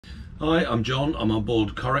Hi, I'm John. I'm on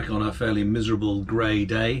board Corrick on a fairly miserable grey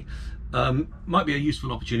day. Might be a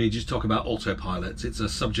useful opportunity to just talk about autopilots. It's a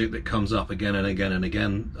subject that comes up again and again and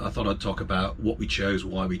again. I thought I'd talk about what we chose,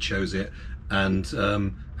 why we chose it, and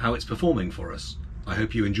how it's performing for us. I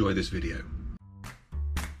hope you enjoy this video.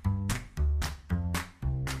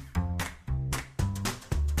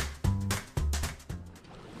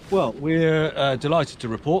 Well, we're delighted to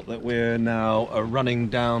report that we're now running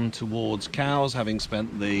down towards Cowes, having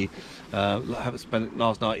spent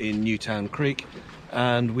last night in Newtown Creek,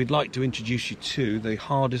 and we'd like to introduce you to the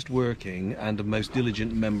hardest working and the most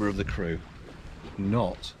diligent member of the crew.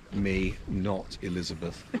 Not me, not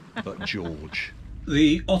Elizabeth, but George.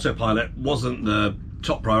 The autopilot wasn't the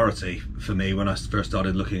top priority for me when I first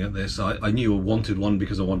started looking at this. I knew I wanted one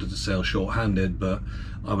because I wanted to sail short-handed, but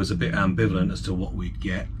I was a bit ambivalent as to what we'd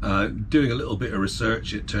get. Doing a little bit of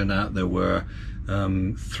research, it turned out there were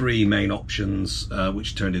three main options,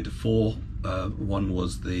 which turned into four. One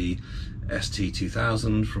was the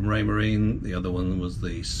ST2000 from Raymarine, the other one was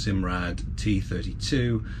the Simrad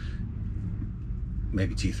T32,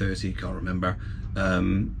 maybe T30, can't remember,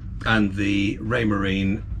 and the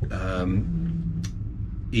Raymarine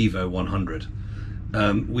Evo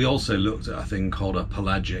 100. We also looked at a thing called a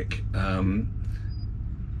pelagic,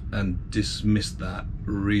 and dismissed that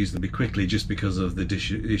reasonably quickly just because of the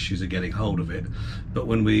issues of getting hold of it. But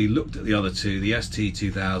when we looked at the other two, the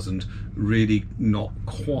ST2000 really not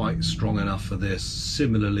quite strong enough for this.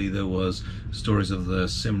 Similarly, there was stories of the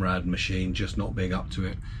Simrad machine just not being up to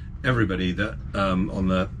it. Everybody that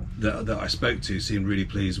that I spoke to seemed really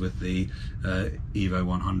pleased with the Evo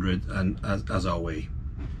 100, and as are we.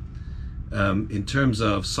 In terms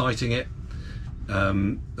of sighting it,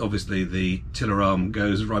 obviously the tiller arm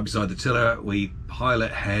goes right beside the tiller. We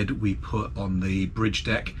pilot head we put on the bridge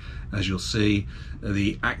deck, as you'll see.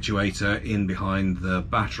 The actuator in behind the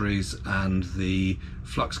batteries, and the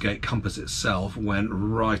fluxgate compass itself went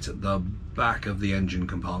right at the back of the engine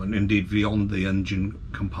compartment, indeed beyond the engine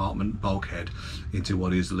compartment bulkhead, into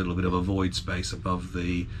what is a little bit of a void space above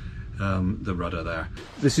the rudder there.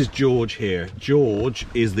 This is George here. George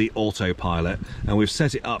is the autopilot, and we've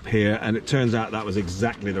set it up here, and it turns out that was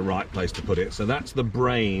exactly the right place to put it. So that's the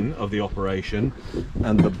brain of the operation,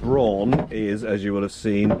 and the brawn is, as you will have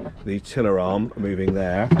seen, the tiller arm moving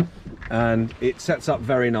there, and it sets up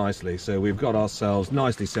very nicely. So we've got ourselves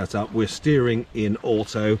nicely set up. We're steering in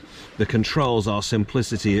auto. The controls are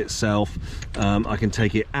simplicity itself. I can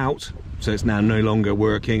take it out, so it's now no longer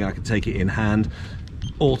working. I can take it in hand.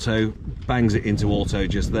 Auto bangs it into auto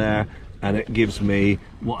just there, and it gives me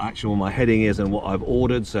what actual my heading is and what I've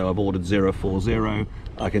ordered. So I've ordered 040.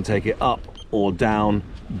 I can take it up or down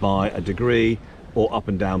by a degree, or up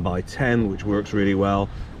and down by 10, which works really well.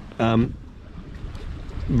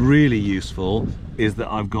 Really useful is that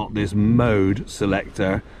I've got this mode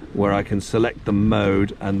selector where I can select the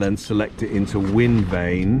mode and then select it into wind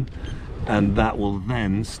vane, and that will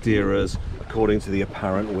then steer us according to the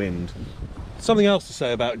apparent wind. Something else to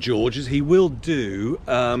say about George is he will do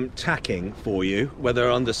tacking for you, whether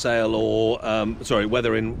under sail or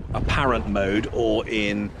whether in apparent mode or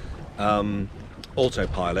in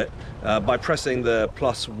autopilot, by pressing the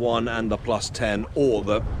 +1 and the +10, or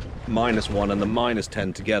the -1 and the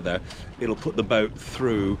 -10 together. It'll put the boat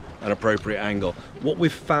through an appropriate angle. What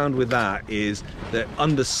we've found with that is that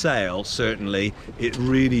under sail, certainly, it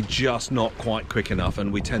really just not quite quick enough,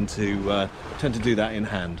 and we tend to do that in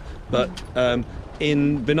hand. But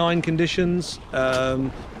in benign conditions,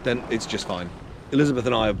 then it's just fine. Elizabeth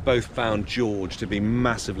and I have both found George to be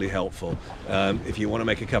massively helpful. If you want to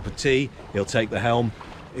make a cup of tea, he'll take the helm.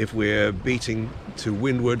 If we're beating to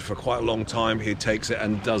windward for quite a long time, he takes it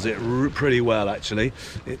and does it pretty well, actually,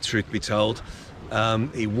 truth be told.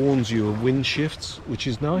 He warns you of wind shifts, which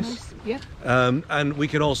is nice. Yeah. And we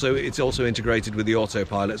can also, it's also integrated with the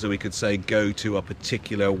autopilot, so we could say go to a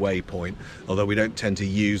particular waypoint, although we don't tend to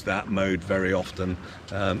use that mode very often.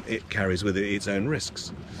 It carries with it its own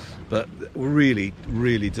risks. But we're really,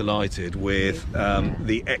 really delighted with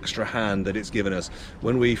the extra hand that it's given us.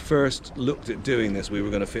 When we first looked at doing this, we were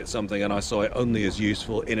going to fit something, and I saw it only as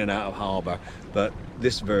useful in and out of harbour. But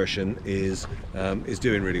this version is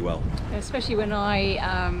doing really well. Especially when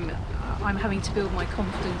I'm having to build my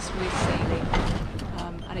confidence with sailing,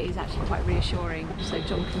 and it is actually quite reassuring. So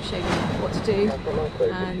John can show me what to do,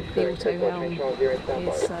 and the auto helm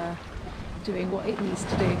is doing what it needs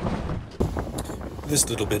to do. This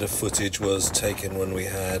little bit of footage was taken when we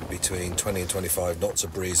had between 20 and 25 knots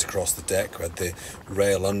of breeze across the deck. We had the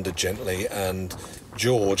rail under gently, and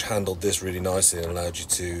George handled this really nicely and allowed you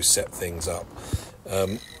to set things up.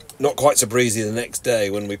 Not quite so breezy the next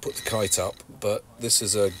day when we put the kite up, but this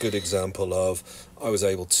is a good example of I was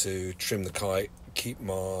able to trim the kite, keep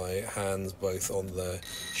my hands both on the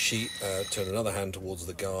sheet, turn another hand towards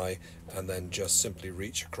the guy, and then just simply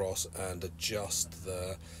reach across and adjust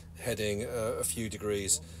the heading a few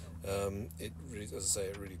degrees. It really, as I say,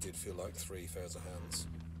 it really did feel like 3 pairs of hands.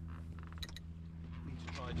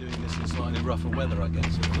 Try doing this in slightly rougher weather, I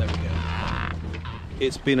guess. There we go.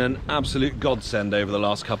 It's been an absolute godsend over the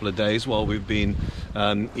last couple of days while we've been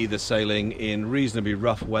either sailing in reasonably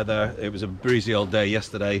rough weather, it was a breezy old day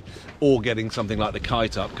yesterday, or getting something like the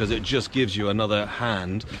kite up, because it just gives you another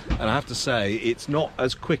hand. And I have to say, it's not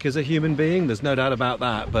as quick as a human being, there's no doubt about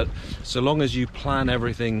that, but so long as you plan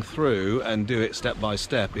everything through and do it step by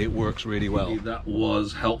step, it works really well. That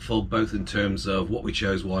was helpful both in terms of what we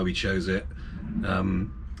chose, why we chose it.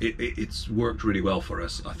 It's worked really well for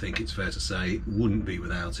us, I think it's fair to say. Wouldn't be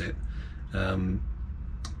without it.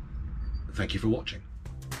 Thank you for watching.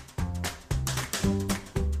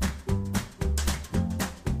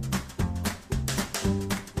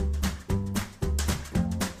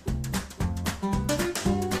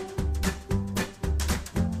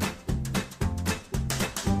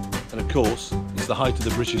 And of course, it's the height of the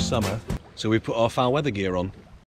British summer, so we put our foul weather gear on.